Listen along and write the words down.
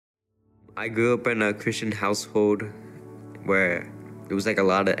I grew up in a Christian household where there was like a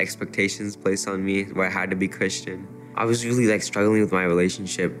lot of expectations placed on me where I had to be Christian. I was really like struggling with my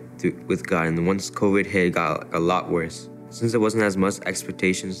relationship with God, and once COVID hit, it got a lot worse. Since there wasn't as much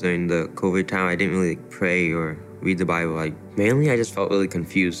expectations during the COVID time, I didn't really pray or read the Bible. Mainly I just felt really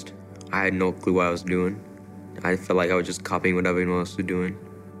confused. I had no clue what I was doing. I felt like I was just copying what everyone else was doing.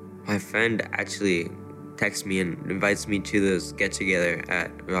 My friend actually texts me and invites me to this get-together at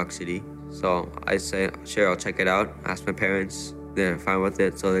Rock City. So I say, sure, I'll check it out. Ask my parents, they're fine with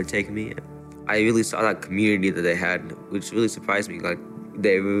it, so they're taking me. I really saw that community that they had, which really surprised me. Like,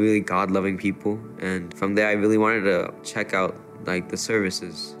 they were really God-loving people, and from there I really wanted to check out like the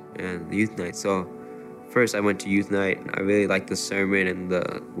services and the youth night. So first I went to youth night. I really liked the sermon and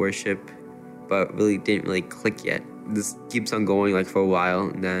the worship, but really didn't really click yet. This keeps on going like for a while,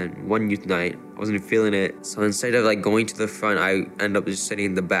 and then one youth night I wasn't feeling it, so instead of like going to the front, I end up just sitting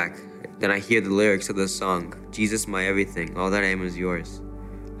in the back. Then I hear the lyrics of the song, Jesus my everything, all that I am is yours.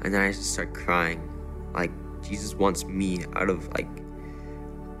 And then I just start crying. Like, Jesus wants me out of like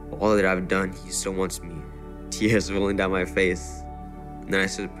all that I've done. He still wants me. Tears rolling down my face. And then I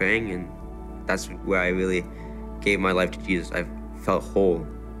started praying, and that's where I really gave my life to Jesus. I felt whole.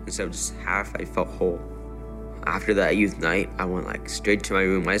 Instead of just half, I felt whole. After that youth night, I went like straight to my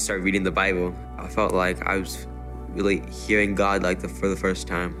room. I started reading the Bible. I felt like I was really hearing God for the first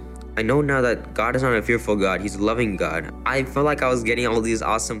time. I know now that God is not a fearful God. He's a loving God. I felt like I was getting all these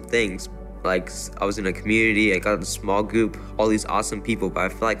awesome things. Like, I was in a community, I got a small group, all these awesome people, but I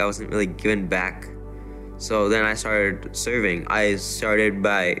felt like I wasn't really giving back. So then I started serving. I started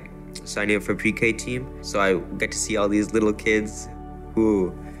by signing up for pre-K team. So I get to see all these little kids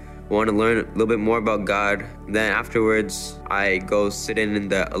who want to learn a little bit more about God. Then afterwards, I go sit in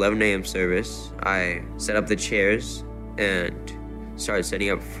the 11 a.m. service. I set up the chairs and started setting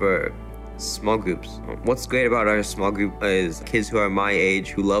up for small groups. What's great about our small group is kids who are my age,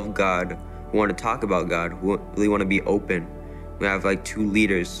 who love God, who want to talk about God, who really want to be open. We have like 2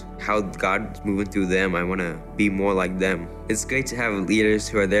 leaders. How God's moving through them, I want to be more like them. It's great to have leaders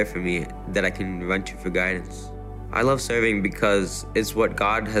who are there for me that I can run to for guidance. I love serving because it's what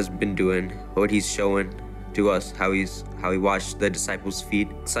God has been doing, what He's showing to us, how He washed the disciples' feet.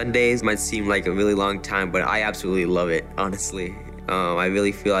 Sundays might seem like a really long time, but I absolutely love it, honestly. I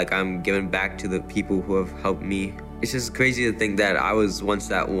really feel like I'm giving back to the people who have helped me. It's just crazy to think that I was once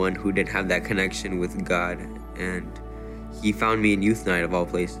that one who didn't have that connection with God, and He found me in youth night of all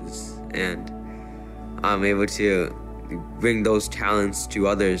places, and I'm able to bring those talents to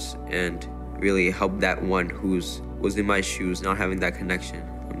others and really help that one who was in my shoes, not having that connection.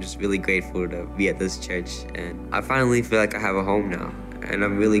 I'm just really grateful to be at this church, and I finally feel like I have a home now, and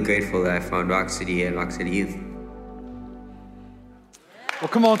I'm really grateful that I found Rock City and Rock City Youth. Well,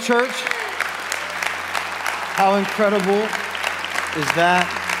 come on, church. How incredible is that?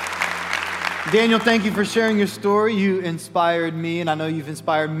 Daniel, thank you for sharing your story. You inspired me, and I know you've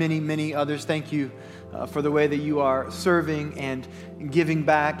inspired many, many others. Thank you for the way that you are serving and giving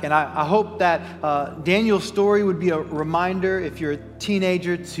back. And I hope that Daniel's story would be a reminder, if you're a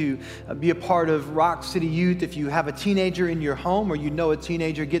teenager, to be a part of Rock City Youth. If you have a teenager in your home or you know a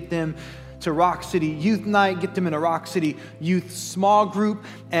teenager, get them to Rock City Youth Night, get them in a Rock City Youth small group.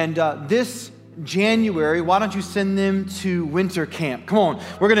 And this January, why don't you send them to winter camp? Come on,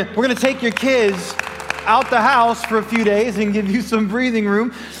 we're gonna take your kids out the house for a few days and give you some breathing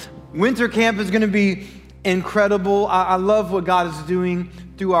room. Winter camp is gonna be incredible. I love what God is doing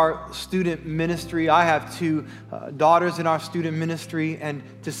through our student ministry. I have 2 daughters in our student ministry, and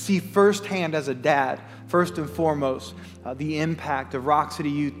to see firsthand as a dad, first and foremost, the impact of Rock City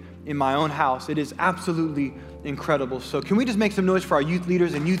Youth in my own house, it is absolutely incredible. So can we just make some noise for our youth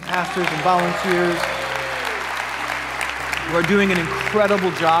leaders and youth pastors and volunteers who are doing an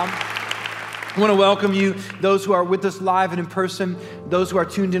incredible job? I want to welcome you, those who are with us live and in person, those who are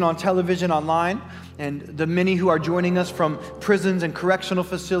tuned in on television, online, and the many who are joining us from prisons and correctional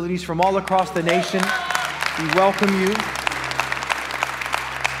facilities from all across the nation. We welcome you.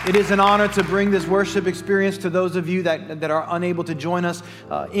 It is an honor to bring this worship experience to those of you that are unable to join us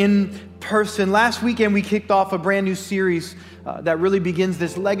in person. Last weekend, we kicked off a brand new series that really begins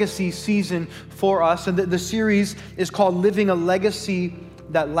this legacy season for us. And the series is called Living a Legacy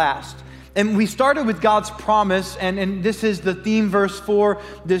That Lasts. And we started with God's promise, and this is the theme verse for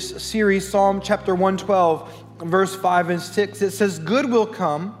this series, Psalm chapter 112, verse 5 and 6. It says, "Good will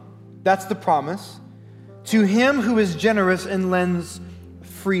come," that's the promise, "to him who is generous and lends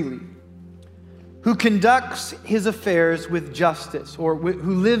freely, who conducts his affairs with justice," or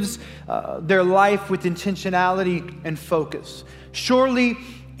who lives their life with intentionality and focus. "Surely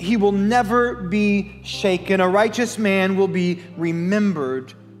he will never be shaken. A righteous man will be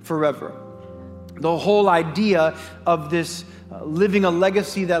remembered forever. The whole idea of this Living a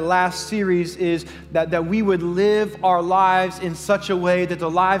Legacy, that last series, is that we would live our lives in such a way that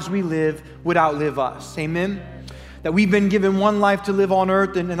the lives we live would outlive us. Amen? That we've been given one life to live on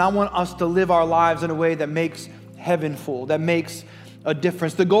earth, and I want us to live our lives in a way that makes heaven full, that makes a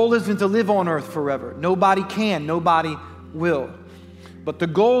difference. The goal isn't to live on earth forever. Nobody can, nobody will. But the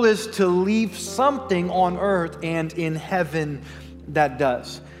goal is to leave something on earth and in heaven that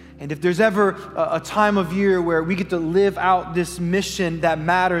does. And if there's ever a time of year where we get to live out this mission that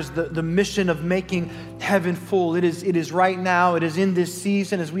matters, the mission of making heaven full, it is right now. It is in this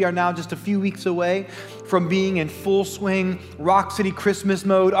season, as we are now just a few weeks away from being in full swing Rock City Christmas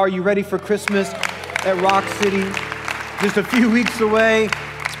mode. Are you ready for Christmas at Rock City? Just a few weeks away.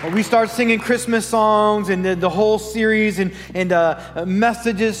 We start singing Christmas songs, and the whole series and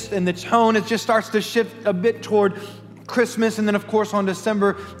messages and the tone, it just starts to shift a bit toward Christmas. And then, of course, on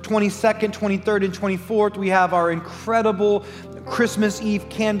December 22nd, 23rd, and 24th, we have our incredible Christmas Eve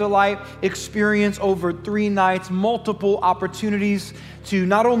candlelight experience over 3 nights, multiple opportunities to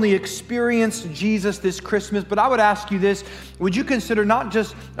not only experience Jesus this Christmas, but I would ask you this: would you consider not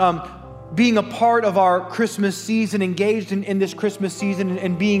just being a part of our Christmas season, engaged in this Christmas season,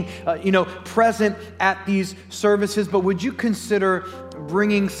 and being present at these services, but would you consider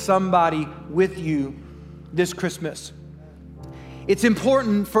bringing somebody with you this Christmas? It's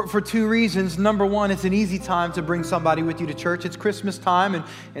important for 2 reasons. Number one, it's an easy time to bring somebody with you to church. It's Christmas time,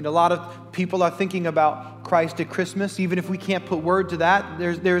 and a lot of people are thinking about Christ at Christmas. Even if we can't put word to that,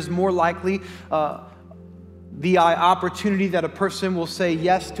 there's more likely the opportunity that a person will say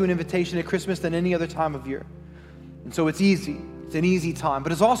yes to an invitation at Christmas than any other time of year. And so it's easy. It's an easy time,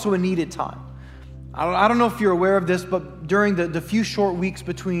 but it's also a needed time. I don't know if you're aware of this, but during the few short weeks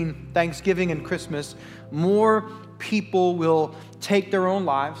between Thanksgiving and Christmas, more people will take their own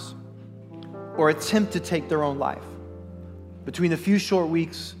lives or attempt to take their own life between the few short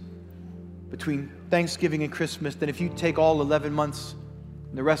weeks between Thanksgiving and Christmas than if you take all 11 months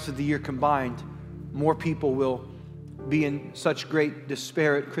and the rest of the year combined. More people will be in such great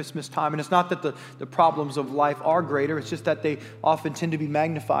despair at Christmas time. And it's not that the problems of life are greater, it's just that they often tend to be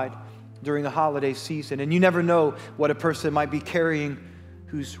magnified during the holiday season. And you never know what a person might be carrying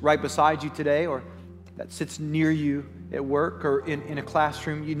who's right beside you today, or that sits near you at work or in a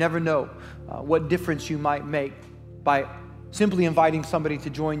classroom. You never know what difference you might make by simply inviting somebody to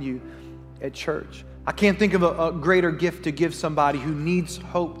join you at church. I can't think of a greater gift to give somebody who needs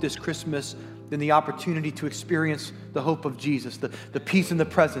hope this Christmas than the opportunity to experience the hope of Jesus, the peace and the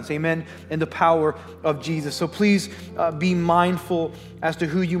presence, amen, and the power of Jesus. So please be mindful as to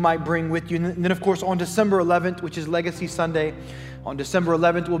who you might bring with you. And then, of course, on December 11th, which is Legacy Sunday, on December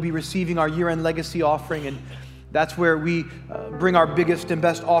 11th, we'll be receiving our year-end legacy offering, and that's where we bring our biggest and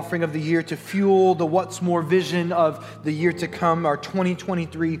best offering of the year to fuel the What's More vision of the year to come, our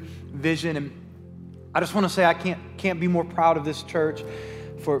 2023 vision. And I just want to say I can't be more proud of this church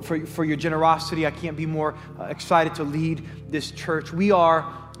for your generosity. I can't be more excited to lead this church. We are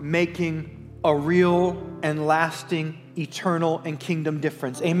making a real and lasting, eternal, and kingdom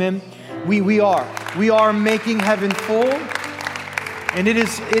difference. Amen? We are making heaven full. And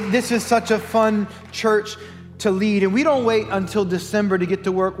this is such a fun church to lead. And we don't wait until December to get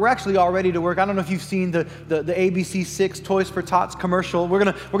to work. We're actually all ready to work. I don't know if you've seen the ABC 6 Toys for Tots commercial. We're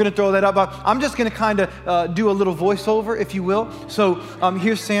gonna throw that up. I'm just gonna kind of do a little voiceover, if you will. So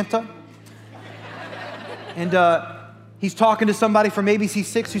here's Santa. And he's talking to somebody from ABC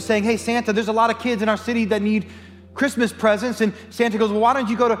 6 who's saying, "Hey, Santa, there's a lot of kids in our city that need Christmas presents." And Santa goes, "Well, why don't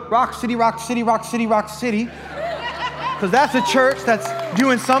you go to Rock City, Rock City, Rock City, Rock City? Because that's a church that's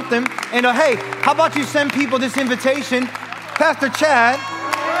doing something. And hey, how about you send people this invitation? Pastor Chad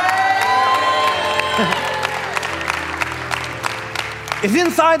is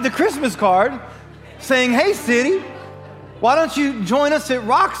inside the Christmas card saying, "Hey, city, why don't you join us at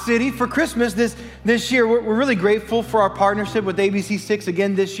Rock City for Christmas this year?" We're really grateful for our partnership with ABC 6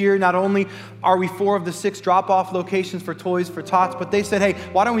 again this year. Not only are we 4 of the 6 drop-off locations for Toys for Tots, but they said, "Hey,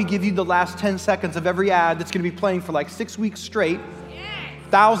 why don't we give you the last 10 seconds of every ad that's going to be playing for like 6 weeks straight,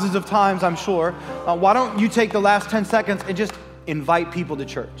 thousands of times, I'm sure. Why don't you take the last 10 seconds and just invite people to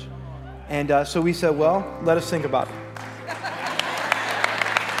church?" And so we said, "Well, let us think about it."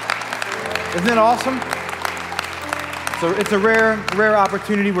 Isn't that awesome? So it's a rare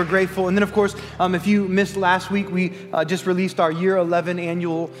opportunity. We're grateful. And then, of course, if you missed last week, we just released our Year 11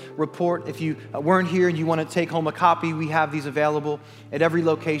 annual report. If you weren't here and you want to take home a copy, we have these available at every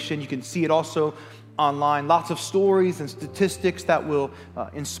location. You can see it also online. Lots of stories and statistics that will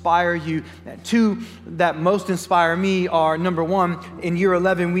inspire you. Two that most inspire me are, number one, in year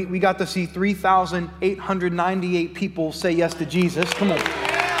 11, we got to see 3,898 people say yes to Jesus. Come on.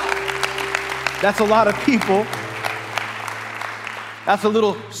 That's a lot of people. That's a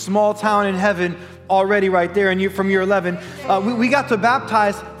little small town in heaven already right there. And from year 11, we got to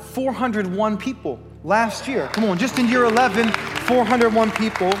baptize 401 people last year. Come on, just in year 11, 401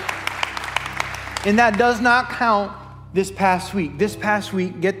 people. And that does not count this past week. This past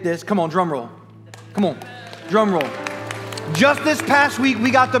week, get this. Come on, drum roll. Come on, drum roll. Just this past week,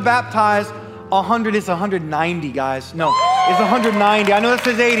 we got to baptize 100. It's 190, guys. No, it's 190. I know it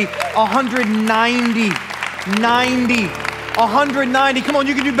says 80. 190. 190. Come on,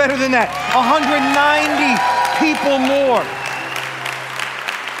 you can do better than that. 190 people more.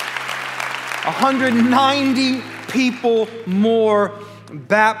 190 people more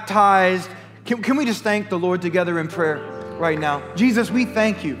baptized. Can we just thank the Lord together in prayer right now? Jesus, we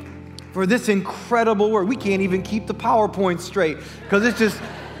thank you for this incredible word. We can't even keep the PowerPoint straight because it's just,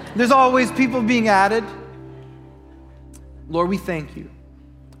 there's always people being added. Lord, we thank you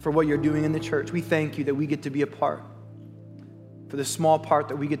for what you're doing in the church. We thank you that we get to be a part, for the small part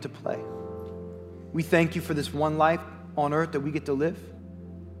that we get to play. We thank you for this one life on earth that we get to live.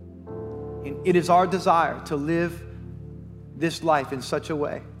 And it is our desire to live this life in such a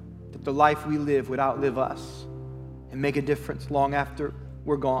way that the life we live would outlive us and make a difference long after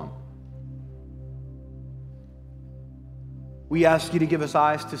we're gone. We ask you to give us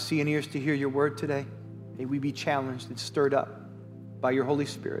eyes to see and ears to hear your word today. May we be challenged and stirred up by your Holy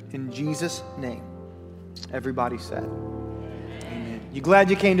Spirit. In Jesus' name, everybody said, amen. You glad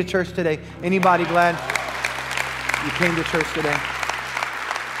you came to church today? Anybody glad you came to church today?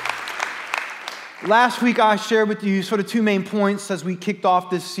 Last week, I shared with you sort of two main points as we kicked off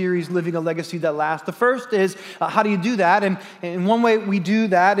this series, Living a Legacy That Lasts. The first is, how do you do that? And one way we do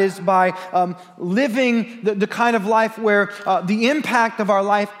that is by living the kind of life where the impact of our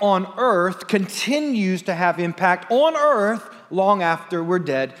life on earth continues to have impact on earth long after we're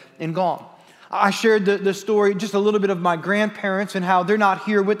dead and gone. I shared the story, just a little bit of my grandparents and how they're not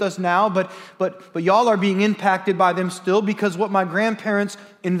here with us now, but y'all are being impacted by them still, because what my grandparents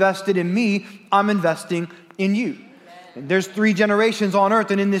invested in me, I'm investing in you. And there's 3 generations on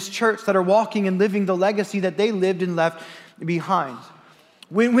earth and in this church that are walking and living the legacy that they lived and left behind.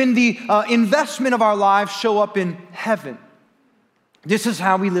 When the investment of our lives show up in heaven, this is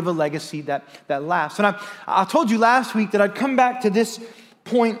how we live a legacy that lasts. And I told you last week that I'd come back to this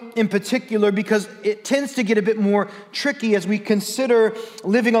point in particular because it tends to get a bit more tricky as we consider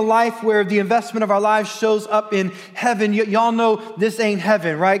living a life where the investment of our lives shows up in heaven. Y'all know this ain't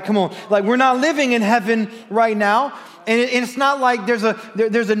heaven, right? Come on. Like, we're not living in heaven right now. And it's not like there's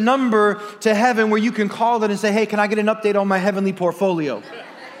a number to heaven where you can call it and say, hey, can I get an update on my heavenly portfolio?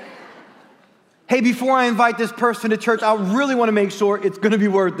 Hey, before I invite this person to church, I really want to make sure it's going to be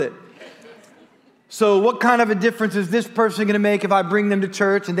worth it. So what kind of a difference is this person going to make if I bring them to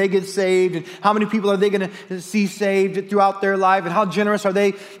church and they get saved? And how many people are they going to see saved throughout their life? And how generous are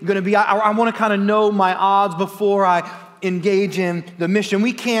they going to be? I want to kind of know my odds before I engage in the mission.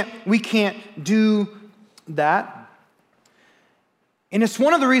 We can't do that. And it's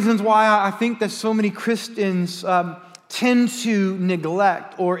one of the reasons why I think that so many Christians tend to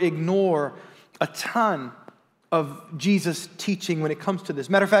neglect or ignore a ton of Jesus' teaching when it comes to this.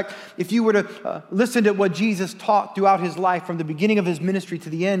 Matter of fact, if you were to listen to what Jesus taught throughout his life from the beginning of his ministry to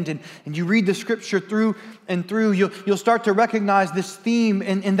the end, and you read the scripture through and through, you'll start to recognize this theme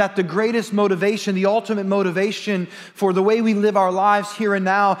in that the greatest motivation, the ultimate motivation for the way we live our lives here and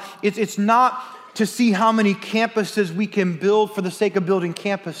now, it's not to see how many campuses we can build for the sake of building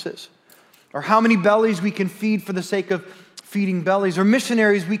campuses, or how many bellies we can feed for the sake of feeding bellies, or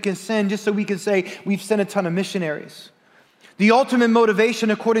missionaries we can send just so we can say we've sent a ton of missionaries. The ultimate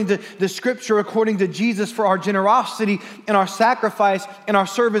motivation, according to the scripture, according to Jesus, for our generosity and our sacrifice and our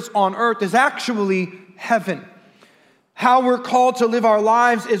service on earth is actually heaven. How we're called to live our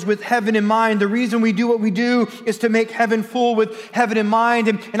lives is with heaven in mind. The reason we do what we do is to make heaven full with heaven in mind.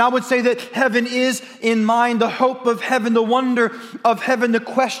 And I would say that heaven is in mind, the hope of heaven, the wonder of heaven, the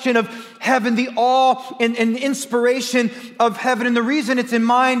question of heaven, the awe and inspiration of heaven. And the reason it's in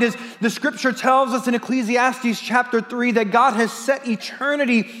mind is the scripture tells us in Ecclesiastes chapter 3 that God has set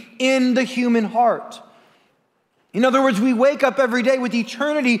eternity in the human heart. In other words, we wake up every day with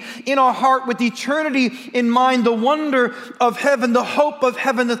eternity in our heart, with eternity in mind, the wonder of heaven, the hope of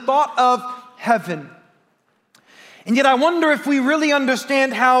heaven, the thought of heaven. And yet I wonder if we really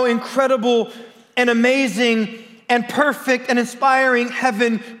understand how incredible and amazing and perfect and inspiring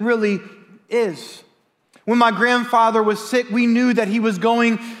heaven really is. When my grandfather was sick, we knew that he was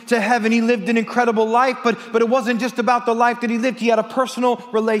going to heaven. He lived an incredible life, but it wasn't just about the life that he lived. He had a personal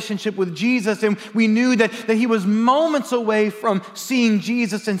relationship with Jesus, and we knew that he was moments away from seeing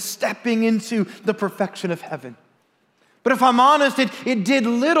Jesus and stepping into the perfection of heaven. But if I'm honest, it did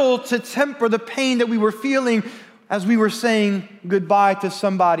little to temper the pain that we were feeling as we were saying goodbye to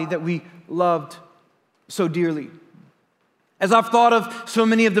somebody that we loved so dearly. As I've thought of so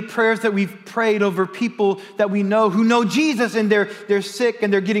many of the prayers that we've prayed over people that we know who know Jesus and they're sick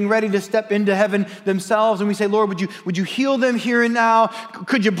and they're getting ready to step into heaven themselves, and we say, Lord, would you heal them here and now?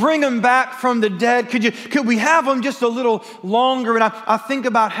 Could you bring them back from the dead? Could we have them just a little longer? And I think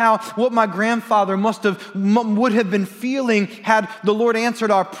about what my grandfather would have been feeling had the Lord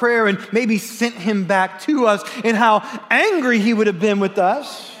answered our prayer and maybe sent him back to us, and how angry he would have been with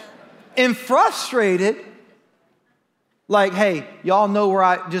us and frustrated. Like, hey, y'all know where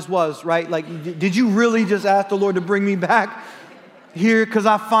I just was, right? Like, did you really just ask the Lord to bring me back here? Because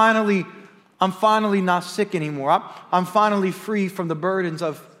I'm finally not sick anymore. I'm finally free from the burdens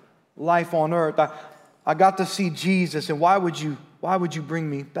of life on earth. I got to see Jesus, and why would you bring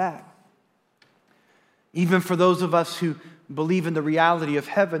me back? Even for those of us who believe in the reality of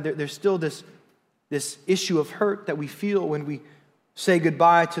heaven, there's still this issue of hurt that we feel when we say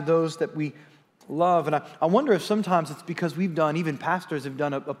goodbye to those that we love. And I wonder if sometimes it's because even pastors have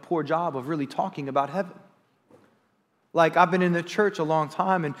done a poor job of really talking about heaven. Like, I've been in the church a long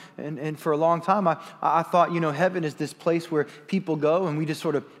time, and for a long time, I thought, heaven is this place where people go and we just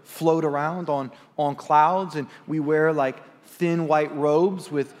sort of float around on clouds, and we wear like thin white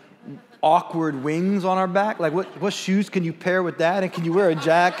robes with awkward wings on our back. Like, what shoes can you pair with that? And can you wear a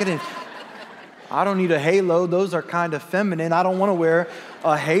jacket? And I don't need a halo. Those are kind of feminine. I don't want to wear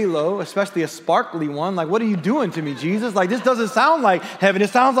a halo, especially a sparkly one. Like, what are you doing to me, Jesus? Like, this doesn't sound like heaven. It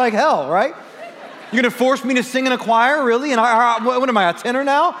sounds like hell, right? You're going to force me to sing in a choir, really? And what am I, a tenor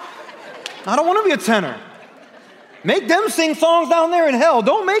now? I don't want to be a tenor. Make them sing songs down there in hell.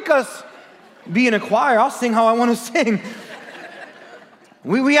 Don't make us be in a choir. I'll sing how I want to sing.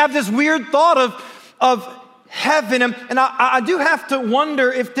 We have this weird thought of heaven, and I do have to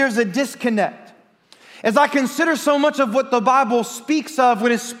wonder if there's a disconnect. As I consider so much of what the Bible speaks of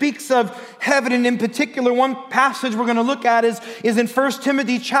when it speaks of heaven, and in particular, one passage we're going to look at is in 1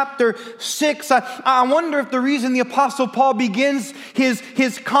 Timothy chapter 6. I wonder if the reason the Apostle Paul begins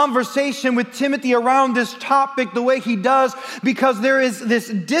his conversation with Timothy around this topic the way he does, because there is this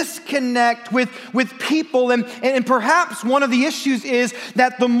disconnect with people, and perhaps one of the issues is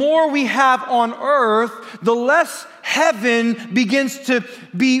that the more we have on earth, the less heaven begins to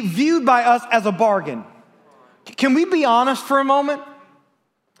be viewed by us as a bargain. Can we be honest for a moment?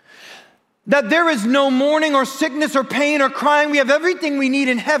 That there is no mourning or sickness or pain or crying. We have everything we need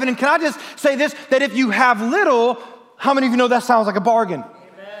in heaven. And can I just say this, that if you have little, how many of you know that sounds like a bargain?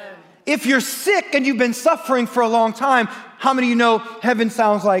 Amen. If you're sick and you've been suffering for a long time, how many of you know heaven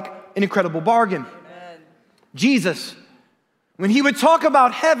sounds like an incredible bargain? Amen. Jesus, when he would talk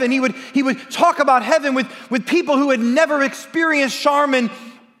about heaven, he would talk about heaven with people who had never experienced Charmin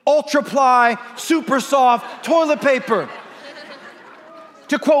Ultra Ply, super soft toilet paper.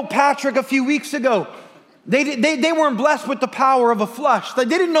 To quote Patrick a few weeks ago, they weren't blessed with the power of a flush. They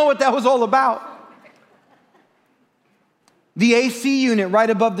didn't know what that was all about. The AC unit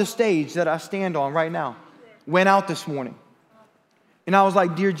right above the stage that I stand on right now went out this morning. And I was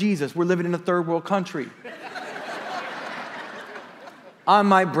like, dear Jesus, we're living in a third world country. I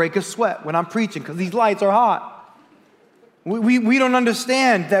might break a sweat when I'm preaching because these lights are hot. We don't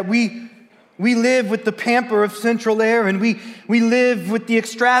understand that we live with the pamper of central air, and we live with the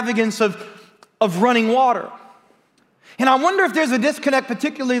extravagance of running water. And I wonder if there's a disconnect,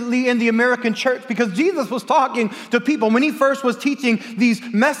 particularly in the American church, because Jesus was talking to people when he first was teaching these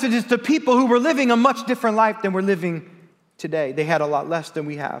messages to people who were living a much different life than we're living today. They had a lot less than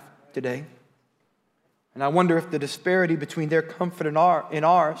we have today. And I wonder if the disparity between their comfort and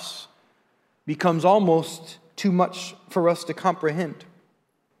ours becomes almost too much for us to comprehend.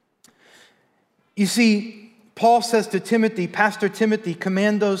 You see, Paul says to Timothy, Pastor Timothy,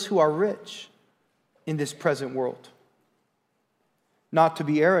 command those who are rich in this present world not to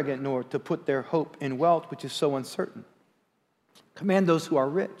be arrogant nor to put their hope in wealth, which is so uncertain. Command those who are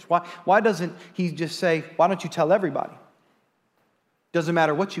rich. Why doesn't he just say, why don't you tell everybody? Doesn't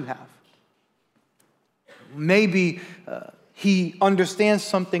matter what you have. Maybe he understands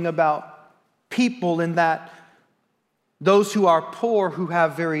something about people in that Those who are poor, who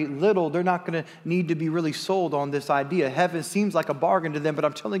have very little, they're not going to need to be really sold on this idea. Heaven seems like a bargain to them, but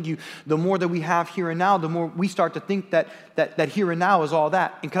I'm telling you, the more that we have here and now, the more we start to think that here and now is all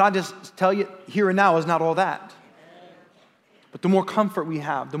that. And can I just tell you, here and now is not all that. But the more comfort we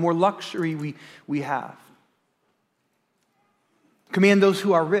have, the more luxury we have. Command those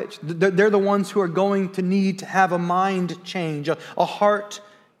who are rich. They're the ones who are going to need to have a mind change, a heart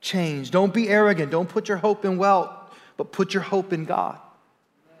change. Don't be arrogant. Don't put your hope in wealth, but put your hope in God,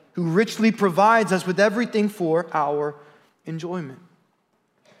 who richly provides us with everything for our enjoyment.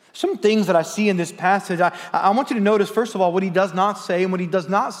 Some things that I see in this passage, I want you to notice, first of all, what he does not say. And what he does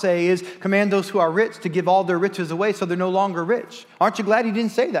not say is command those who are rich to give all their riches away so they're no longer rich. Aren't you glad he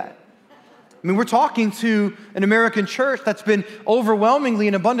didn't say that? I mean, we're talking to an American church that's been overwhelmingly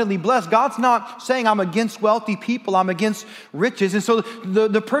and abundantly blessed. God's not saying I'm against wealthy people, I'm against riches. And so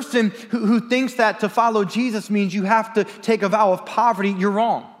the person who thinks that to follow Jesus means you have to take a vow of poverty, you're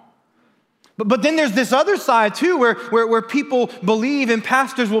wrong. But then there's this other side too, where people believe and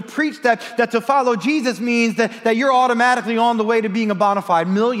pastors will preach that to follow Jesus means that you're automatically on the way to being a bona fide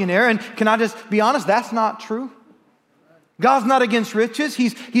millionaire. And can I just be honest, that's not true. God's not against riches.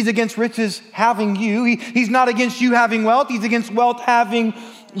 He's against riches having you. He's not against you having wealth. He's against wealth having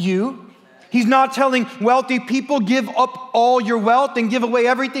you. He's not telling wealthy people, give up all your wealth and give away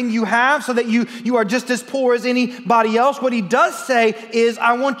everything you have so that you are just as poor as anybody else. What he does say is,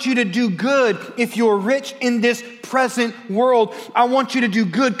 I want you to do good if you're rich in this present world. I want you to do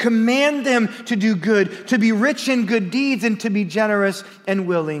good. Command them to do good, to be rich in good deeds, and to be generous and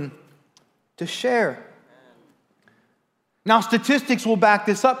willing to share. Now, statistics will back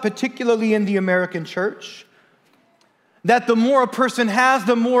this up, particularly in the American church, that the more a person has,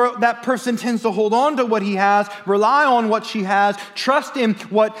 the more that person tends to hold on to what he has, rely on what she has, trust in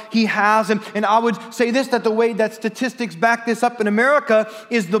what he has. And I would say this, that the way that statistics back this up in America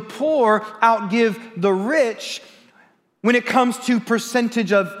is the poor outgive the rich when it comes to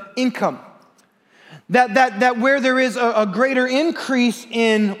percentage of income. That where there is a greater increase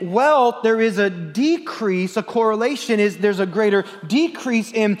in wealth, there is a decrease, a correlation is there's a greater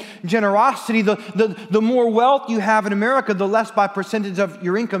decrease in generosity. The more wealth you have in America, the less by percentage of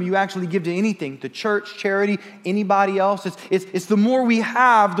your income you actually give to anything, the church, charity, anybody else. It's the more we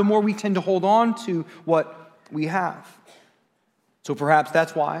have, the more we tend to hold on to what we have. So perhaps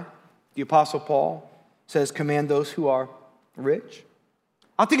that's why the Apostle Paul says, command those who are rich.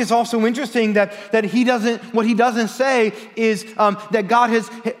 I think it's also interesting that what he doesn't say is that God has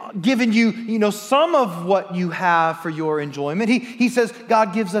given you, some of what you have for your enjoyment. He says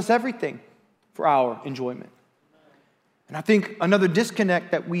God gives us everything for our enjoyment. And I think another disconnect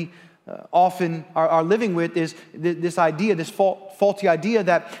that we often are living with is this idea, this faulty idea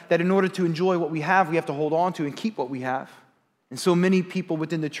that in order to enjoy what we have to hold on to and keep what we have. And so many people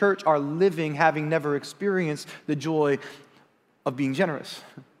within the church are living having never experienced the joy of being generous,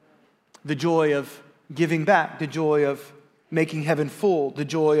 the joy of giving back, the joy of making heaven full, the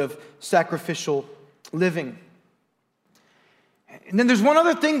joy of sacrificial living. And then there's one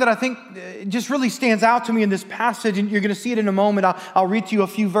other thing that I think just really stands out to me in this passage, and you're going to see it in a moment. I'll read to you a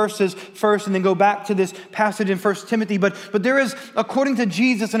few verses first and then go back to this passage in 1 Timothy. But there is, according to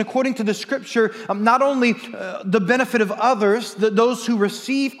Jesus and according to the Scripture, not only the benefit of others, those who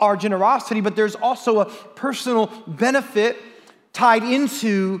receive our generosity, but there's also a personal benefit tied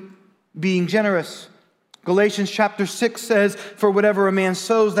into being generous. Galatians chapter 6 says, for whatever a man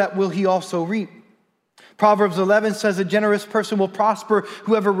sows, that will he also reap. Proverbs 11 says, a generous person will prosper.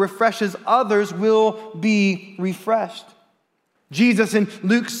 Whoever refreshes others will be refreshed. Jesus in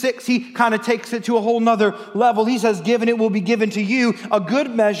Luke 6, he kind of takes it to a whole nother level. He says, given it will be given to you, a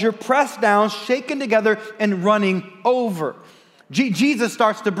good measure, pressed down, shaken together, and running over. Jesus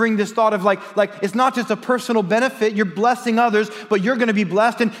starts to bring this thought of like it's not just a personal benefit, you're blessing others, but you're going to be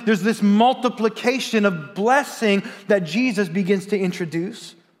blessed. And there's this multiplication of blessing that Jesus begins to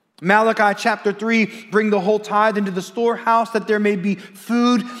introduce. Malachi chapter 3, bring the whole tithe into the storehouse that there may be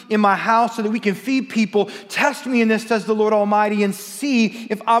food in my house so that we can feed people. Test me in this, says the Lord Almighty, and see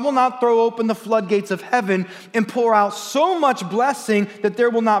if I will not throw open the floodgates of heaven and pour out so much blessing that there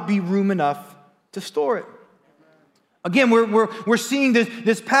will not be room enough to store it. Again, we're seeing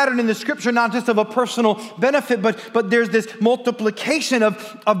this pattern in the Scripture, not just of a personal benefit, but there's this multiplication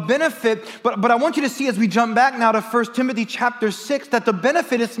of benefit. But I want you to see as we jump back now to 1 Timothy chapter 6, that the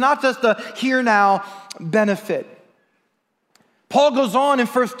benefit is not just a here-now benefit. Paul goes on in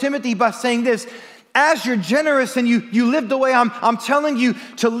 1 Timothy by saying this, as you're generous and you live the way I'm telling you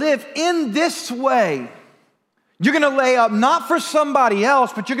to live in this way, you're going to lay up not for somebody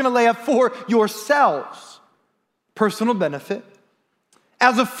else, but you're going to lay up for yourselves. personal benefit,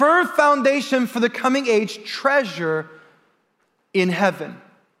 as a firm foundation for the coming age, treasure in heaven.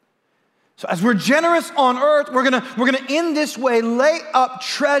 So as we're generous on earth, we're gonna in this way lay up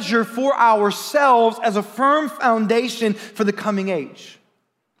treasure for ourselves as a firm foundation for the coming age.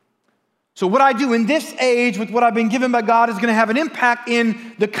 So what I do in this age with what I've been given by God is gonna have an impact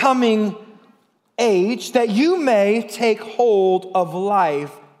in the coming age, that you may take hold of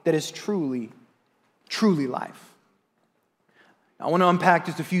life that is truly, truly life. I want to unpack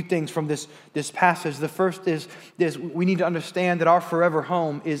just a few things from this passage. The first is this: we need to understand that our forever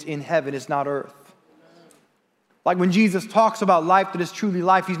home is in heaven, it's not earth. Like when Jesus talks about life that is truly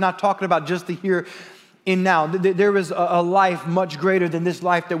life, he's not talking about just the here and now. There is a life much greater than this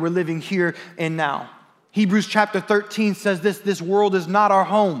life that we're living here and now. Hebrews chapter 13 says this world is not our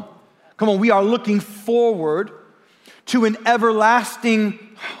home. Come on, we are looking forward to an everlasting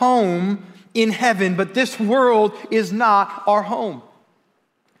home in heaven, but this world is not our home.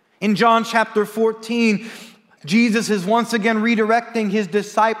 In John chapter 14, Jesus is once again redirecting his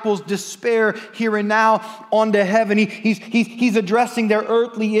disciples' despair here and now onto heaven. He's addressing their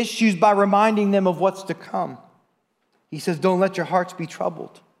earthly issues by reminding them of what's to come. He says, don't let your hearts be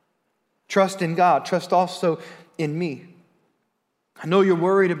troubled. Trust in God. Trust also in me. I know you're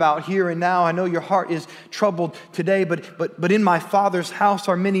worried about here and now. I know your heart is troubled today, but in my Father's house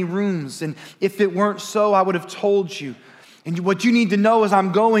are many rooms. And if it weren't so, I would have told you. And what you need to know is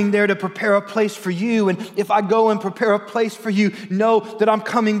I'm going there to prepare a place for you. And if I go and prepare a place for you, know that I'm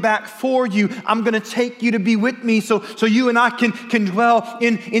coming back for you. I'm going to take you to be with me so you and I can dwell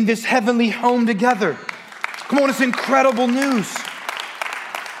in this heavenly home together. Come on, it's incredible news.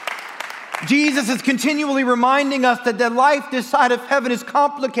 Jesus is continually reminding us that life this side of heaven is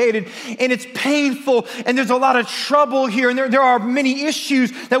complicated and it's painful and there's a lot of trouble here and there are many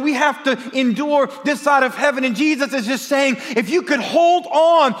issues that we have to endure this side of heaven. And Jesus is just saying, if you could hold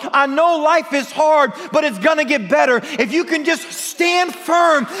on, I know life is hard, but it's gonna get better. If you can just stand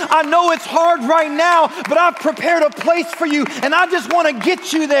firm, I know it's hard right now, but I've prepared a place for you and I just wanna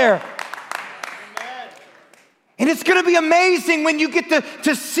get you there. And it's going to be amazing when you get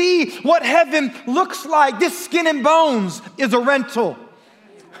to see what heaven looks like. This skin and bones is a rental.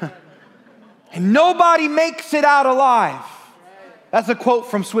 And nobody makes it out alive. That's a quote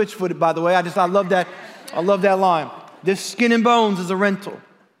from Switchfoot, by the way. I love that. I love that line. This skin and bones is a rental.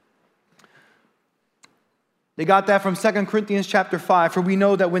 They got that from 2 Corinthians chapter 5. For we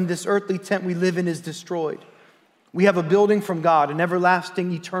know that when this earthly tent we live in is destroyed, we have a building from God, an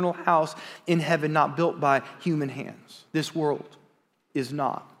everlasting, eternal house in heaven, not built by human hands. This world is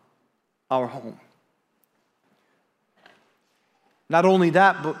not our home. Not only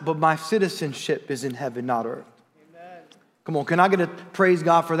that, but my citizenship is in heaven, not earth. Amen. Come on, can I get a praise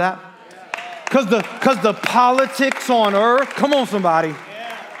God for that? Because the politics on earth, come on somebody.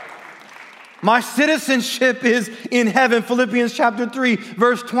 My citizenship is in heaven. Philippians chapter 3,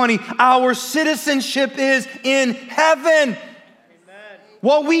 verse 20. Our citizenship is in heaven. Amen.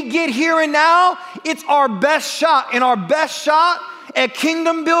 What we get here and now, it's our best shot. And our best shot at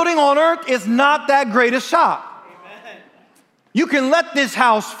kingdom building on earth is not that great a shot. Amen. You can let this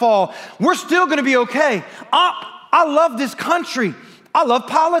house fall. We're still going to be okay. I love this country. I love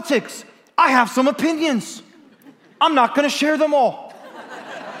politics. I have some opinions. I'm not going to share them all.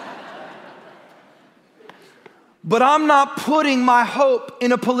 But I'm not putting my hope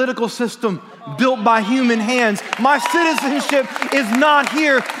in a political system built by human hands. My citizenship is not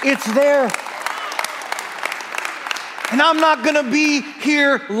here, it's there. And I'm not going to be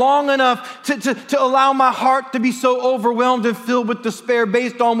here long enough to allow my heart to be so overwhelmed and filled with despair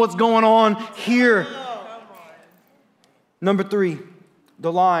based on what's going on here. Number 3,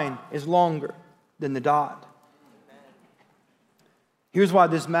 the line is longer than the dot. Here's why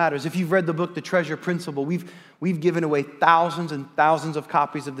this matters. If you've read the book, The Treasure Principle, we've given away thousands and thousands of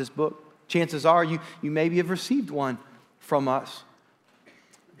copies of this book. Chances are you maybe have received one from us.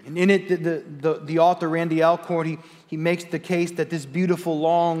 And in it, the author, Randy Alcorn, he makes the case that this beautiful,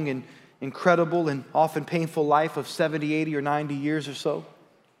 long, and incredible, and often painful life of 70, 80, or 90 years or so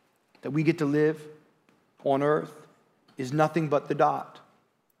that we get to live on earth is nothing but the dot.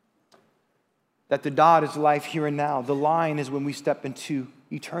 That the dot is life here and now. The line is when we step into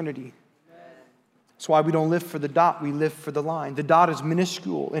eternity. That's why we don't live for the dot, we live for the line. The dot is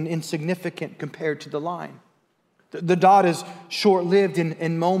minuscule and insignificant compared to the line. The dot is short-lived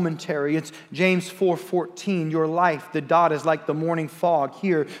and momentary. It's James 4:14. Your life, the dot is like the morning fog,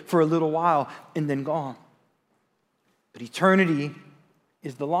 here for a little while and then gone. But eternity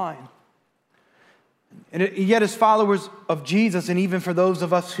is the line. And yet as followers of Jesus, and even for those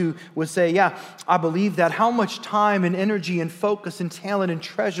of us who would say, yeah, I believe that, how much time and energy and focus and talent and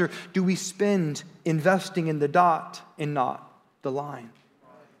treasure do we spend investing in the dot and not the line?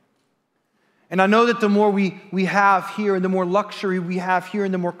 And I know that the more we have here, and the more luxury we have here,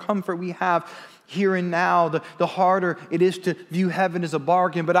 and the more comfort we have here and now, the harder it is to view heaven as a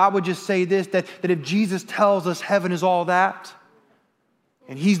bargain. But I would just say this, that if Jesus tells us heaven is all that,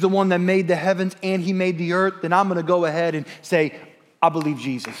 and he's the one that made the heavens and he made the earth, then I'm going to go ahead and say, I believe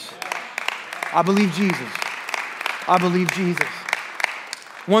Jesus. I believe Jesus. I believe Jesus.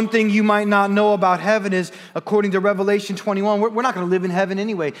 One thing you might not know about heaven is, according to Revelation 21, we're not going to live in heaven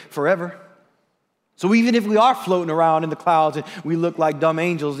anyway forever. So even if we are floating around in the clouds and we look like dumb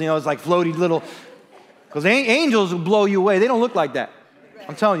angels, it's like floaty little, because angels will blow you away. They don't look like that.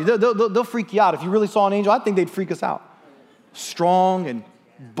 I'm telling you, they'll freak you out. If you really saw an angel, I think they'd freak us out. Strong and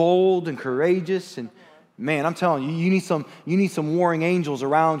bold and courageous, and man, I'm telling you, you need some warring angels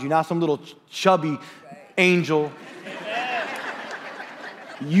around you, not some little chubby angel.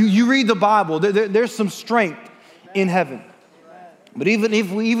 You read the Bible, there's some strength in heaven. But even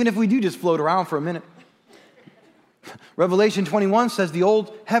if we do just float around for a minute, Revelation 21 says the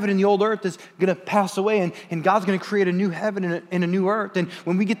old heaven and the old earth is going to pass away, and God's going to create a new heaven and a new earth. And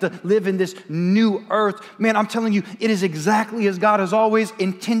when we get to live in this new earth, man, I'm telling you, it is exactly as God has always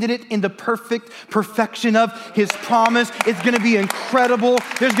intended it, in the perfect perfection of his promise. It's going to be incredible.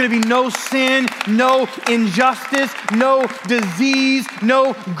 There's going to be no sin, no injustice, no disease,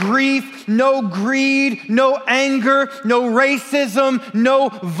 no grief, no greed, no anger, no racism, no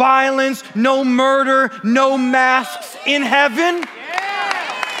violence, no murder, no masks in heaven.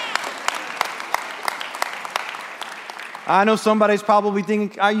 I know somebody's probably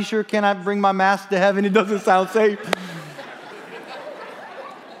thinking, are you sure? Can I bring my mask to heaven? It doesn't sound safe.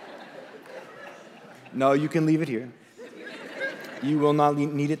 No, you can leave it here. You will not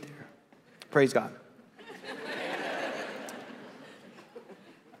need it there. Praise God.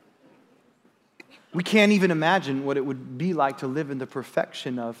 We can't even imagine what it would be like to live in the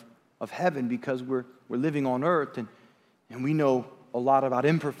perfection of heaven, because we're living on earth, and we know a lot about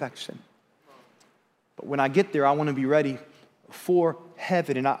imperfection. But when I get there, I want to be ready for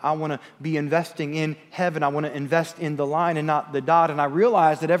heaven, and I want to be investing in heaven. I want to invest in the line and not the dot. And I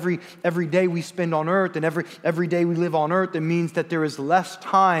realize that every day we spend on earth, and every day we live on earth, it means that there is less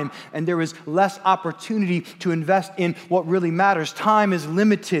time and there is less opportunity to invest in what really matters. Time is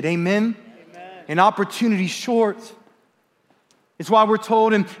limited, amen? And opportunity short. It's why we're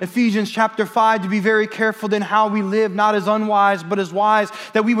told in Ephesians chapter 5 to be very careful then how we live, not as unwise, but as wise,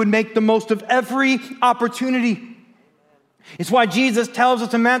 that we would make the most of every opportunity. It's why Jesus tells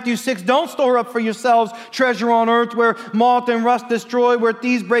us in Matthew 6, don't store up for yourselves treasure on earth where moth and rust destroy, where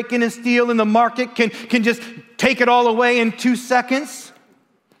thieves break in and steal, and the market can just take it all away in 2 seconds.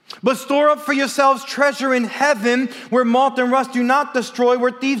 But store up for yourselves treasure in heaven, where moth and rust do not destroy, where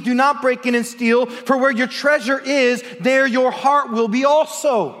thieves do not break in and steal. For where your treasure is, there your heart will be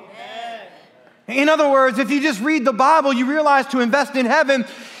also. In other words, if you just read the Bible, you realize to invest in heaven,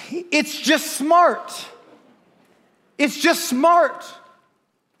 it's just smart. It's just smart.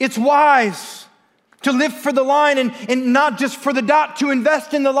 It's wise to live for the line and not just for the dot, to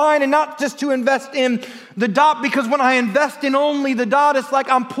invest in the line and not just to invest in the dot. Because when I invest in only the dot, it's like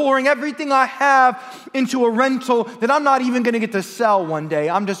I'm pouring everything I have into a rental that I'm not even going to get to sell one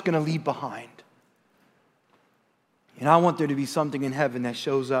day. I'm just going to leave behind. And I want there to be something in heaven that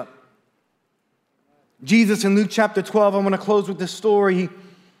shows up. Jesus in Luke chapter 12, I'm going to close with this story. He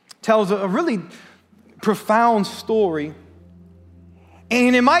tells a really profound story.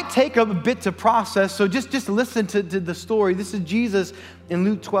 And it might take a bit to process, so just listen to the story. This is Jesus in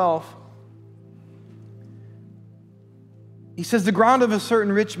Luke 12. He says, the ground of a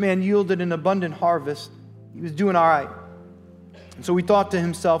certain rich man yielded an abundant harvest. He was doing all right. And so he thought to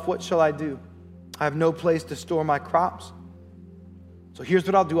himself, what shall I do? I have no place to store my crops. So here's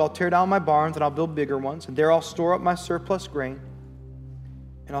what I'll do. I'll tear down my barns and I'll build bigger ones. And there I'll store up my surplus grain.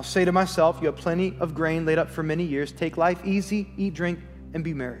 And I'll say to myself, you have plenty of grain laid up for many years. Take life easy, eat, drink, and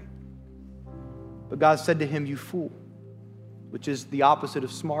be merry. But God said to him, you fool, which is the opposite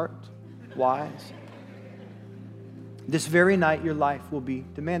of smart, wise. This very night your life will be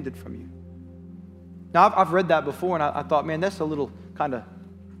demanded from you. Now, I've read that before, and I thought, man, that's a little kind of,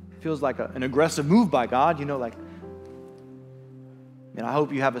 feels like an aggressive move by God. Like, I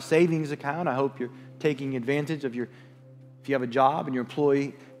hope you have a savings account. I hope you're taking advantage of if you have a job and your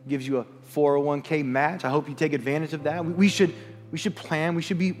employee gives you a 401k match, I hope you take advantage of that. We should plan. We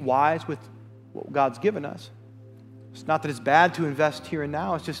should be wise with what God's given us. It's not that it's bad to invest here and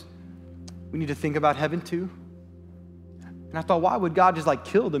now. It's just we need to think about heaven too. And I thought, why would God just like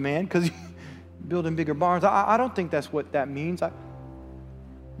kill the man because he's building bigger barns? I don't think that's what that means.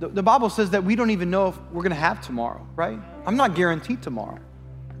 The Bible says that we don't even know if we're going to have tomorrow, right? I'm not guaranteed tomorrow.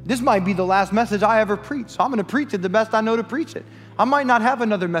 This might be the last message I ever preach, so I'm going to preach it the best I know to preach it. I might not have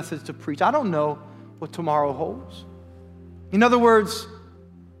another message to preach. I don't know what tomorrow holds. In other words,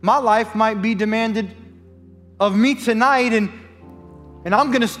 my life might be demanded of me tonight, and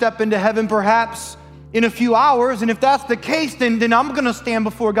I'm going to step into heaven perhaps in a few hours. And if that's the case, then I'm going to stand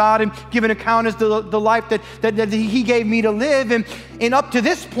before God and give an account as to the life that He gave me to live. And up to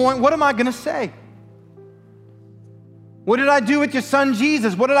this point, what am I going to say? What did I do with your son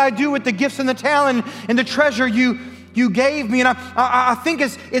Jesus? What did I do with the gifts and the talent and the treasure you gave me? And I think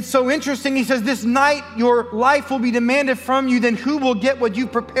it's so interesting. He says, this night your life will be demanded from you. Then who will get what you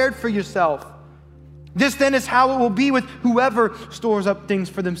prepared for yourself? This then is how it will be with whoever stores up things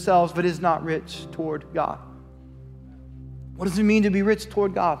for themselves but is not rich toward God. What does it mean to be rich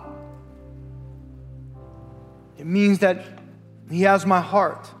toward God? It means that He has my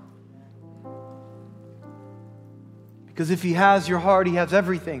heart. Because if He has your heart, He has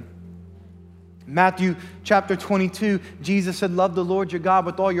everything. Matthew chapter 22, Jesus said, love the Lord your God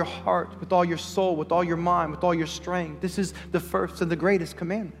with all your heart, with all your soul, with all your mind, with all your strength. This is the first and the greatest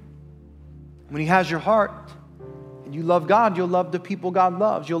commandment. When He has your heart and you love God, you'll love the people God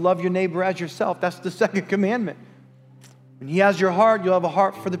loves. You'll love your neighbor as yourself. That's the second commandment. When He has your heart, you'll have a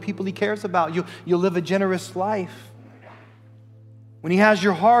heart for the people He cares about. You'll live a generous life. When He has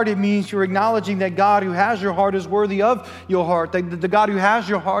your heart, it means you're acknowledging that God who has your heart is worthy of your heart. That the God who has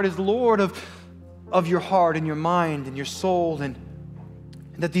your heart is Lord of your heart and your mind and your soul. And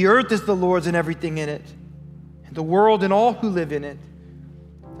that the earth is the Lord's and everything in it. And the world and all who live in it.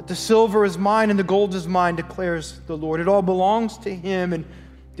 That the silver is mine and the gold is mine, declares the Lord. It all belongs to Him, and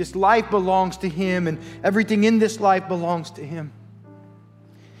this life belongs to Him, and everything in this life belongs to Him.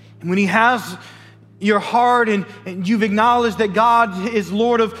 And when He has your heart and you've acknowledged that God is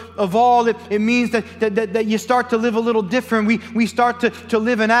Lord of all, it means that you start to live a little different. We start to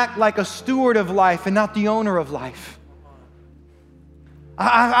live and act like a steward of life and not the owner of life.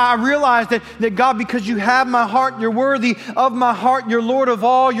 I realize that God, because you have my heart, you're worthy of my heart, you're Lord of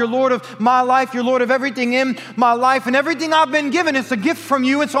all, you're Lord of my life, you're Lord of everything in my life, and everything I've been given, it's a gift from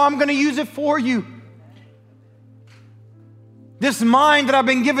you, and so I'm going to use it for you. This mind that I've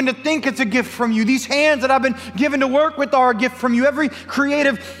been given to think, it's a gift from you. These hands that I've been given to work with are a gift from you. Every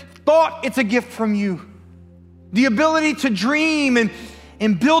creative thought, it's a gift from you. The ability to dream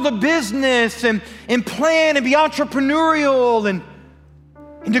and build a business and plan and be entrepreneurial and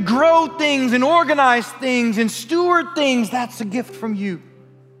to grow things and organize things and steward things, that's a gift from you.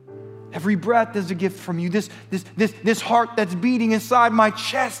 Every breath is a gift from you. This heart that's beating inside my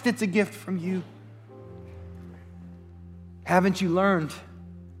chest, it's a gift from you. Haven't you learned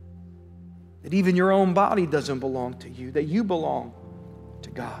that even your own body doesn't belong to you, that you belong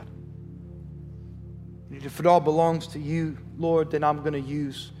to God? And if it all belongs to you, Lord, then I'm going to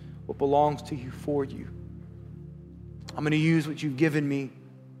use what belongs to you for you. I'm going to use what you've given me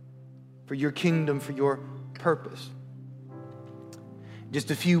for your kingdom, for your purpose. In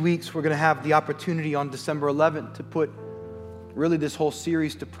just a few weeks, we're going to have the opportunity on December 11th to put really this whole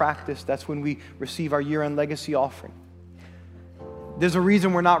series to practice. That's when we receive our year-end legacy offering. There's a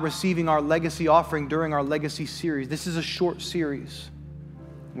reason we're not receiving our legacy offering during our legacy series. This is a short series.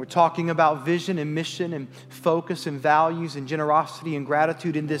 We're talking about vision and mission and focus and values and generosity and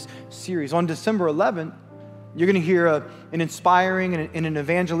gratitude in this series. On December 11th, you're going to hear an inspiring and an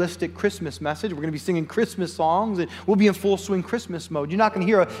evangelistic Christmas message. We're going to be singing Christmas songs, and we'll be in full swing Christmas mode. You're not going to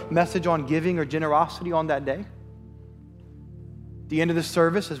hear a message on giving or generosity on that day. At the end of the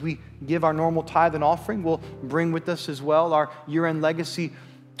service, as we give our normal tithe and offering, we'll bring with us as well our year-end legacy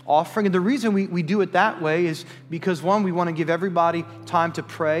offering. And the reason we do it that way is because, one, we want to give everybody time to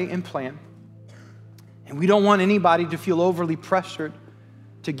pray and plan. And we don't want anybody to feel overly pressured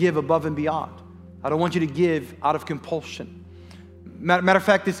to give above and beyond. I don't want you to give out of compulsion. Matter of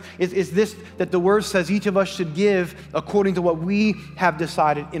fact, it's this that the Word says each of us should give according to what we have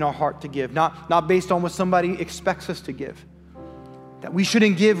decided in our heart to give, not based on what somebody expects us to give. That we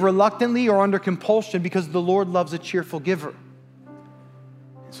shouldn't give reluctantly or under compulsion because the Lord loves a cheerful giver.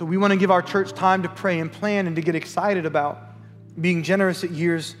 So we want to give our church time to pray and plan and to get excited about being generous at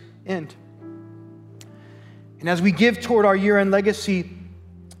year's end. And as we give toward our year-end legacy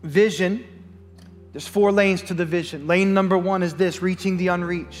vision, there's 4 lanes to the vision. Lane number 1 is this: reaching the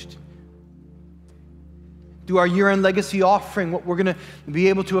unreached. Through our year-end legacy offering, what we're going to be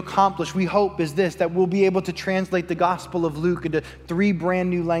able to accomplish, we hope, is this: that we'll be able to translate the Gospel of Luke into 3 brand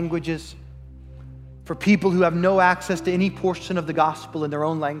new languages for people who have no access to any portion of the gospel in their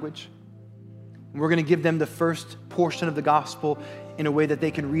own language. We're going to give them the first portion of the gospel in a way that they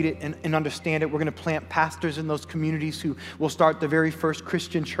can read it and understand it. We're going to plant pastors in those communities who will start the very first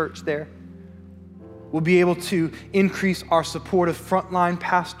Christian church there. We'll be able to increase our support of frontline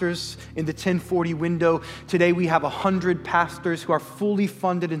pastors in the 1040 window. Today we have 100 pastors who are fully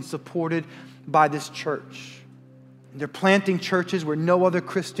funded and supported by this church. They're planting churches where no other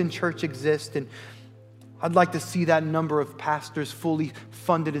Christian church exists, and I'd like to see that number of pastors fully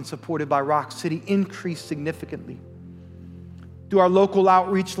funded and supported by Rock City increase significantly. Through our local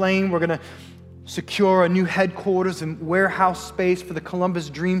outreach lane, we're going to secure a new headquarters and warehouse space for the Columbus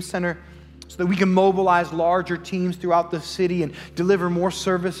Dream Center so that we can mobilize larger teams throughout the city and deliver more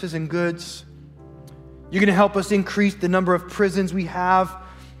services and goods. You're going to help us increase the number of prisons we have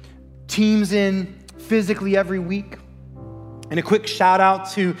teams in physically every week. And a quick shout out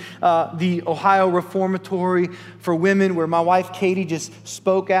to the Ohio Reformatory for Women, where my wife Katie just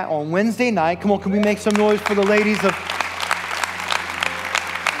spoke at on Wednesday night. Come on, can we make some noise for the ladies of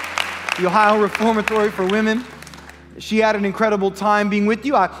the Ohio Reformatory for Women? She had an incredible time being with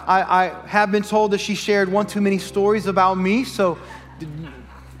you. I have been told that she shared one too many stories about me,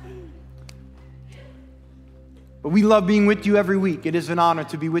 but we love being with you every week. It is an honor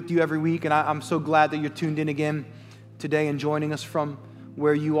to be with you every week, and I'm so glad that you're tuned in again today and joining us from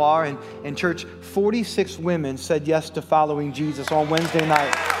where you are. And church, 46 women said yes to following Jesus on Wednesday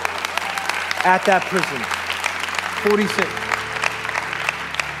night at that prison. 46.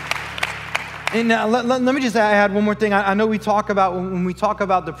 And let me just add one more thing. I know we talk about, when we talk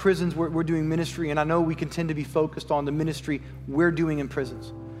about the prisons, we're doing ministry, and I know we can tend to be focused on the ministry we're doing in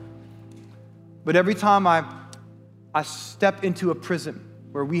prisons. But every time I step into a prison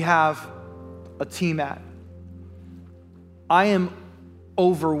where we have a team at, I am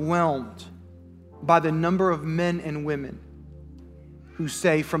overwhelmed by the number of men and women who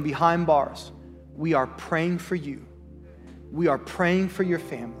say from behind bars, we are praying for you. We are praying for your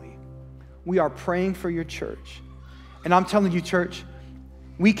family. We are praying for your church. And I'm telling you, church,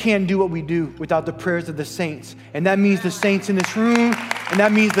 we can't do what we do without the prayers of the saints. And that means the saints in this room, and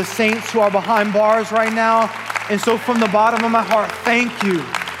that means the saints who are behind bars right now. And so from the bottom of my heart, thank you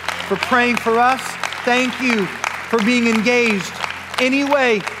for praying for us. Thank you for being engaged any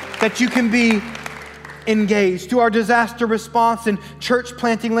way that you can be engaged. To our disaster response and church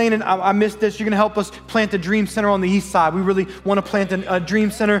planting lane, and I missed this, you're going to help us plant a Dream Center on the east side. We really want to plant a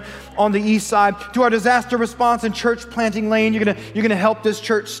Dream Center on the east side. To our disaster response and church planting lane, you're going to help this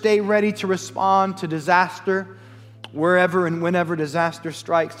church stay ready to respond to disaster wherever and whenever disaster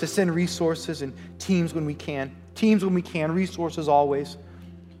strikes, to send resources and teams when we can. Teams when we can, resources always.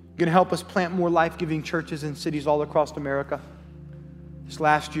 You're going to help us plant more life-giving churches in cities all across America. This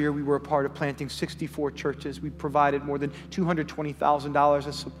last year, we were a part of planting 64 churches. We provided more than $220,000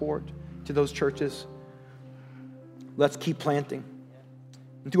 of support to those churches. Let's keep planting.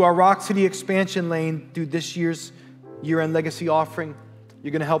 And through our Rock City expansion lane, through this year's year-end legacy offering,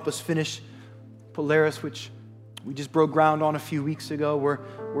 you're going to help us finish Polaris, which we just broke ground on a few weeks ago. We're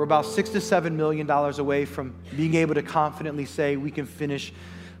about $6 to $7 million away from being able to confidently say we can finish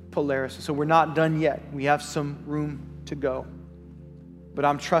Polaris. So we're not done yet. We have some room to go. But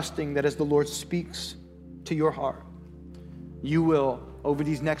I'm trusting that as the Lord speaks to your heart, you will, over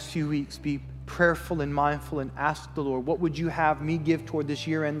these next few weeks, be prayerful and mindful and ask the Lord, what would you have me give toward this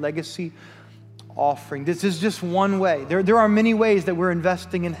year-end legacy offering? This is just one way. There are many ways that we're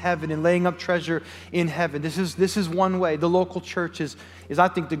investing in heaven and laying up treasure in heaven. This is one way. The local church is I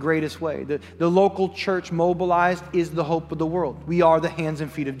think, the greatest way. The local church mobilized is the hope of the world. We are the hands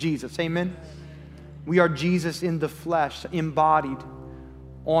and feet of Jesus. Amen? We are Jesus in the flesh, embodied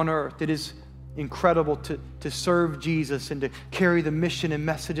on earth. It is incredible to serve Jesus and to carry the mission and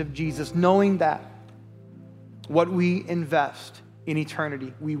message of Jesus, knowing that what we invest in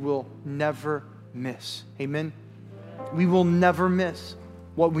eternity, we will never miss. Amen? We will never miss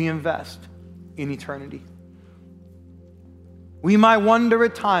what we invest in eternity. We might wonder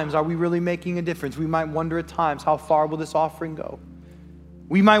at times, are we really making a difference? We might wonder at times, how far will this offering go?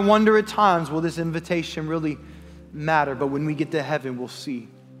 We might wonder at times, will this invitation really matter? But when we get to heaven, we'll see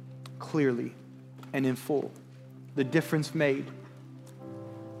clearly and in full the difference made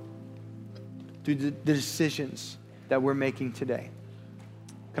through the decisions that we're making today.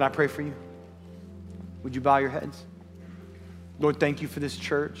 Can I pray for you? Would you bow your heads? Lord, thank you for this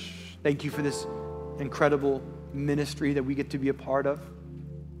church. Thank you for this incredible ministry that we get to be a part of.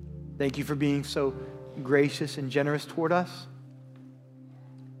 Thank you for being so gracious and generous toward us.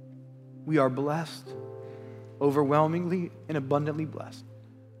 We are blessed, overwhelmingly and abundantly blessed.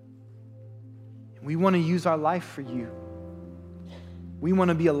 We want to use our life for you. We want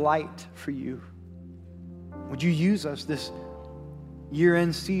to be a light for you. Would you use us this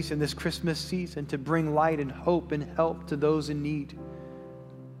year-end season, this Christmas season, to bring light and hope and help to those in need?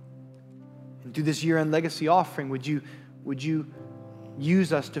 And through this year-end legacy offering, would you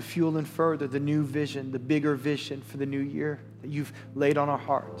use us to fuel and further the new vision, the bigger vision for the new year that you've laid on our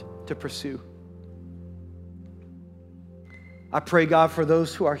heart to pursue? I pray, God, for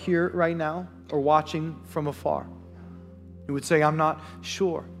those who are here right now or watching from afar, who would say, I'm not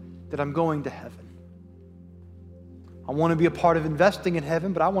sure that I'm going to heaven. I want to be a part of investing in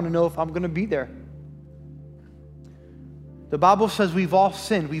heaven, but I want to know if I'm going to be there. The Bible says we've all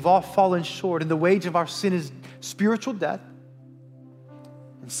sinned, we've all fallen short, and the wage of our sin is spiritual death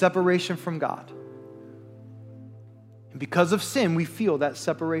and separation from God. And because of sin, we feel that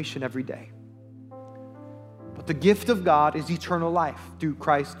separation every day. But the gift of God is eternal life through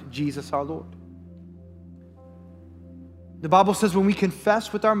Christ Jesus our Lord. The Bible says when we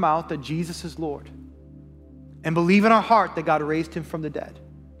confess with our mouth that Jesus is Lord and believe in our heart that God raised him from the dead,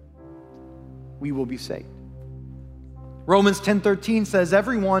 we will be saved. Romans 10:13 says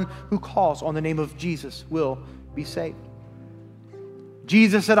everyone who calls on the name of Jesus will be saved.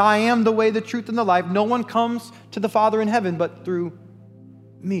 Jesus said, I am the way, the truth, and the life. No one comes to the Father in heaven but through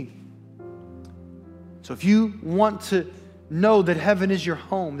me. So if you want to know that heaven is your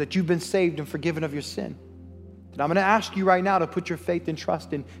home, that you've been saved and forgiven of your sin, then I'm going to ask you right now to put your faith and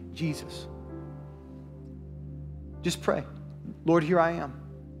trust in Jesus. Just pray. Lord, here I am.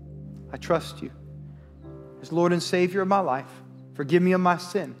 I trust you as Lord and Savior of my life. Forgive me of my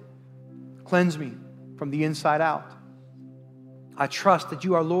sin. Cleanse me from the inside out. I trust that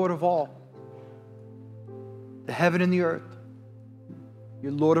you are Lord of all, the heaven and the earth.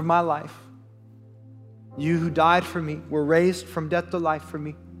 You're Lord of my life. You who died for me, were raised from death to life for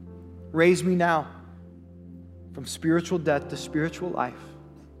me. Raise me now from spiritual death to spiritual life,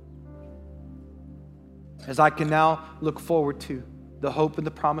 as I can now look forward to the hope and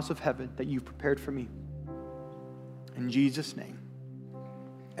the promise of heaven that you've prepared for me. In Jesus' name,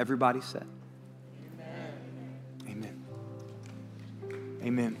 everybody said, Amen. Amen.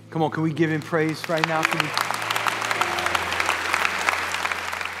 Amen. Come on, can we give him praise right now? Can we